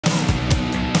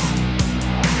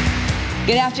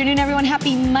Good afternoon, everyone.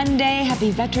 Happy Monday.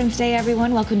 Happy Veterans Day,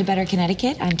 everyone. Welcome to Better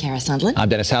Connecticut. I'm Kara Sundlun. I'm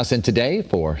Dennis House, and today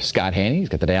for Scott Haney, he's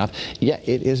got the day off. Yeah,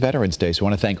 it is Veterans Day, so I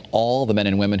want to thank all the men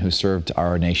and women who served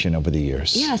our nation over the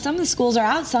years. Yeah, some of the schools are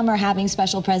out, some are having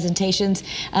special presentations.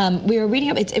 We were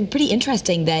reading up, it's pretty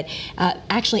interesting that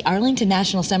actually Arlington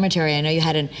National Cemetery, I know you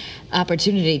had an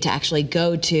opportunity to actually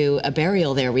go to a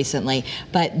burial there recently,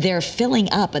 but they're filling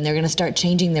up and they're going to start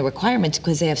changing their requirements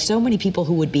because they have so many people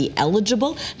who would be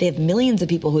eligible. They have millions of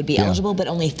people who would be eligible, but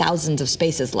only thousands of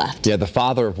spaces left. Yeah, the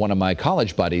father of one of my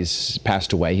college buddies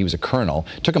passed away. He was a colonel.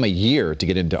 It took him a year to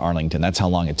get into Arlington. That's how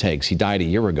long it takes. He died a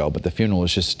year ago, but the funeral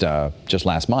was just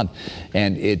last month.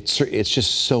 And it's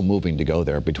just so moving to go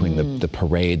there between the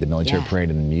parade, the military parade,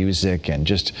 and the music, and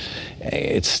just,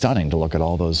 it's stunning to look at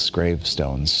all those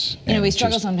gravestones. You know, we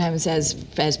struggle sometimes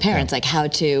as parents, like how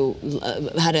to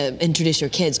introduce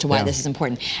your kids to why this is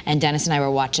important. And Dennis and I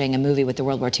were watching a movie with the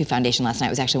World War II Foundation last night.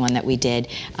 It was actually one that we did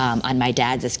on my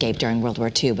dad's escape during World War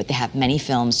II, but they have many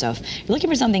films. So if you're looking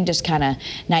for something just kind of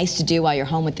nice to do while you're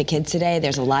home with the kids today,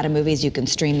 there's a lot of movies. You can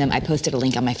stream them. I posted a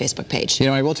link on my Facebook page. You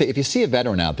know, I will tell you, if you see a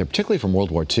veteran out there, particularly from World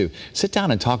War II, sit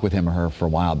down and talk with him or her for a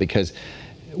while, because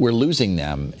we're losing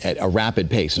them at a rapid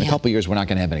pace. In a couple of years, we're not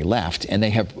going to have any left. And they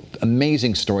have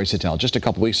amazing stories to tell. Just a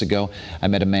couple weeks ago, I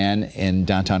met a man in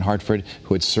downtown Hartford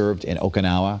who had served in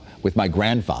Okinawa with my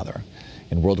grandfather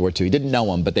in World War II. He didn't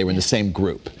know him, but they were in the same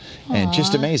group. And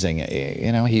just amazing.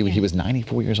 You know, he was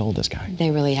 94 years old, this guy.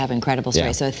 They really have incredible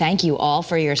stories. So thank you all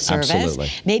for your service. Absolutely.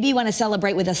 Maybe you want to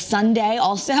celebrate with a Sunday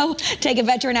also. Take a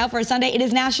veteran out for a Sunday. It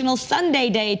is National Sunday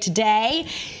Day today.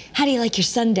 How do you like your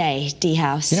Sunday,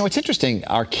 D-House? You know, it's interesting.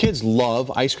 Our kids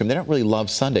love ice cream. They don't really love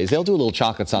sundaes. They'll do a little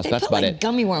chocolate sauce. That's about it.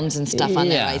 Gummy worms and stuff on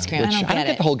their ice cream. I don't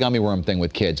get the whole gummy worm thing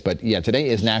with kids. But yeah, today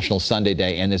is National Sunday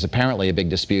Day, and there's apparently a big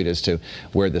dispute as to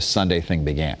where the Sunday thing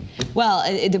began. Well,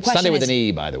 the question Sunday with is, an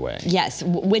E, by the way. Yes.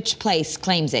 Which place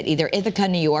claims it? Either Ithaca,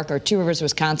 New York, or Two Rivers,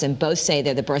 Wisconsin. Both say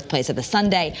they're the birthplace of the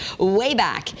Sunday way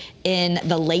back in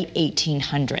the late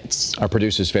 1800s. Our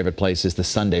producer's favorite place is the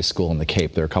Sunday School in the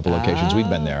Cape. There are a couple locations. We've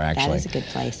been there, actually. That is a good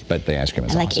place. But the ice cream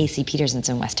is awesome. I like awesome. A.C. Peterson's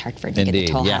in West Hartford. You Indeed, get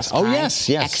the Toll House pie, Oh, yes,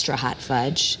 yes. Extra hot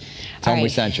fudge. Tell them we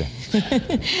sent you.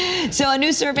 So a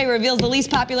new survey reveals the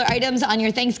least popular items on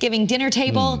your Thanksgiving dinner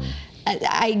table.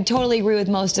 I totally agree with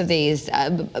most of these,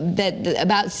 that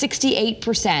about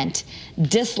 68%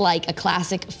 dislike a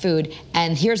classic food.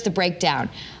 And here's the breakdown.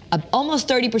 Almost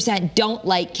 30% don't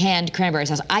like canned cranberry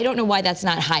sauce. I don't know why that's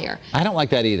not higher. I don't like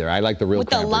that either. I like the real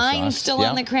cranberry sauce. With the lime still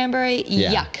on the cranberry,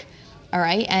 yuck. All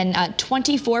right, and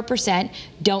 24%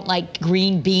 don't like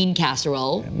green bean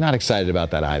casserole. I'm not excited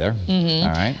about that either. All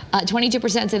right.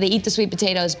 22% say they eat the sweet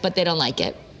potatoes, but they don't like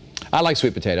it. I like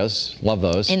sweet potatoes. Love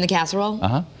those. In the casserole?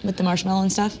 With the marshmallow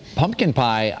and stuff? Pumpkin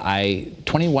pie,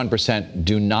 21%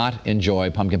 do not enjoy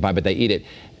pumpkin pie, but they eat it.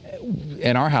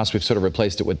 In our house, we've sort of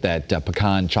replaced it with that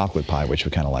pecan chocolate pie, which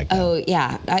we kind of like. Oh,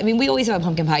 yeah. I mean, we always have a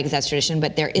pumpkin pie because that's tradition,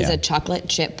 but there is a chocolate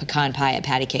chip pecan pie at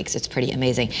Patty Cakes. It's pretty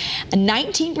amazing.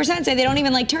 19% say they don't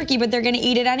even like turkey, but they're going to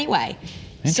eat it anyway.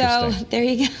 So there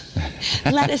you go.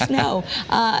 Let us know.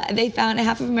 They found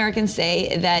half of Americans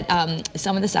say that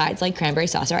some of the sides, like cranberry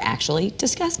sauce, are actually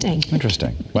disgusting.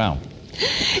 Interesting. Wow.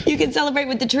 You can celebrate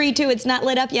with the tree, too. It's not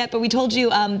lit up yet, but we told you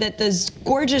that this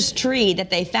gorgeous tree that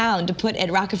they found to put at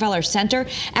Rockefeller Center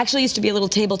actually used to be a little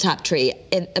tabletop tree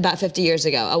about 50 years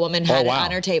ago. A woman had it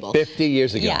on her table. 50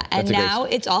 years ago. Yeah, and now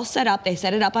it's all set up. They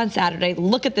set it up on Saturday.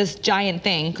 Look at this giant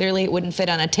thing. Clearly, it wouldn't fit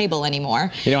on a table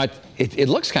anymore. You know, it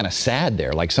looks kind of sad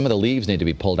there. Like some of the leaves need to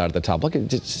be pulled out at the top. Look,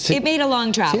 it made a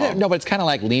long travel. No, but it's kind of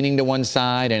like leaning to one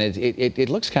side, and it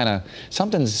looks kind of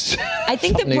something's. I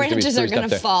think the branches are going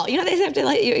to fall. You know, they have to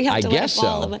let you have to let it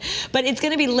fall. But it's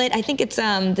going to be lit. I think it's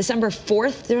December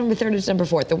 4th, December 3rd or December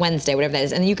 4th, the Wednesday, whatever that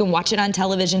is, and you can watch it on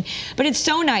television. But it's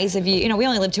so nice if you know, we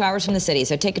only live 2 hours from the city,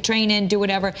 so take a train in, do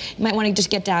whatever. You might want to just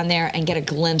get down there and get a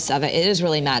glimpse of it. It is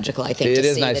really magical, I think. It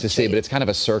is nice to see, but it's kind of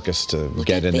a circus to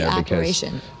get in there because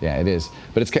yeah, it is.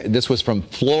 But this was from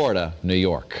Florida, New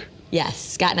York. Yes,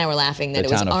 Scott and I were laughing that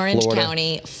it was Orange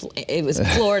County. It was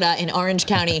Florida in Orange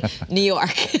County, New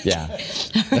York. Yeah.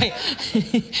 All right.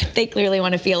 They clearly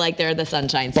want to feel like they're the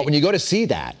Sunshine State. But when you go to see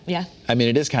that, I mean,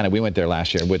 it is kind of. We went there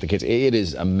last year with the kids. It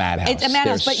is a madhouse. It's a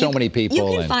madhouse. There's so many people.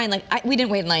 You can find we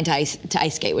didn't wait in line to ice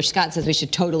skate, which Scott says we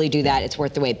should totally do that. It's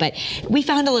worth the wait. But we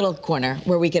found a little corner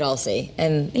where we could all see,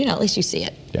 and you know, at least you see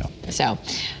it. Yeah. So,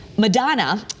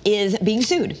 Madonna is being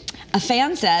sued. A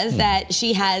fan says that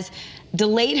she has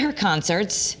delayed her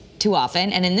concerts too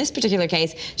often. And in this particular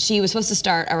case, she was supposed to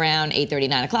start around 8:30,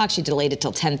 9 o'clock. She delayed it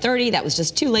till 10:30. That was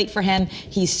just too late for him.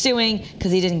 He's suing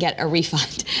because he didn't get a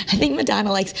refund. I think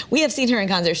Madonna we have seen her in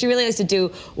concert. She really likes to do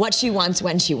what she wants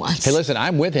when she wants. Hey, listen,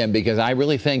 I'm with him because I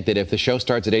really think that if the show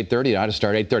starts at 8:30, it ought to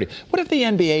start at 8:30. What if the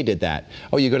NBA did that?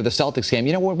 Oh, you go to the Celtics game,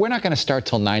 you know, we're not going to start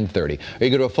till 9:30. Or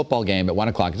you go to a football game at 1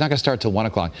 o'clock. It's not going to start till 1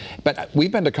 o'clock. But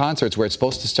we've been to concerts where it's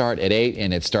supposed to start at 8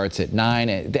 and it starts at 9.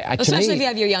 Especially if you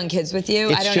have your young kids with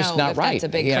you. I don't know if that's a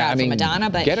big crowd for Madonna,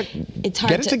 but it's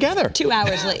hard get it together. 2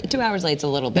 hours late. 2 hours late's a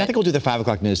little bit. I think we'll do the 5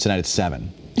 o'clock news tonight at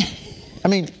 7. I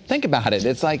mean, think about it.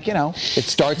 It's like, you know, it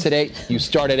starts at 8. You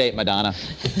start at 8, Madonna.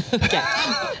 Okay.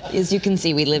 As you can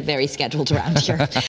see, we live very scheduled around here.